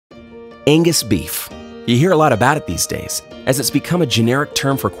Angus beef. You hear a lot about it these days, as it's become a generic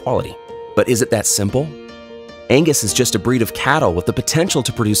term for quality. But is it that simple? Angus is just a breed of cattle with the potential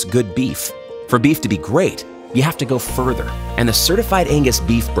to produce good beef. For beef to be great, you have to go further, and the Certified Angus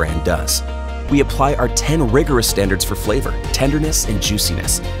Beef brand does. We apply our 10 rigorous standards for flavor, tenderness, and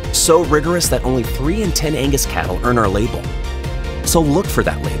juiciness. So rigorous that only 3 in 10 Angus cattle earn our label. So look for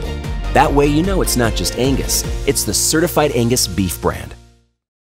that label. That way you know it's not just Angus, it's the Certified Angus Beef brand.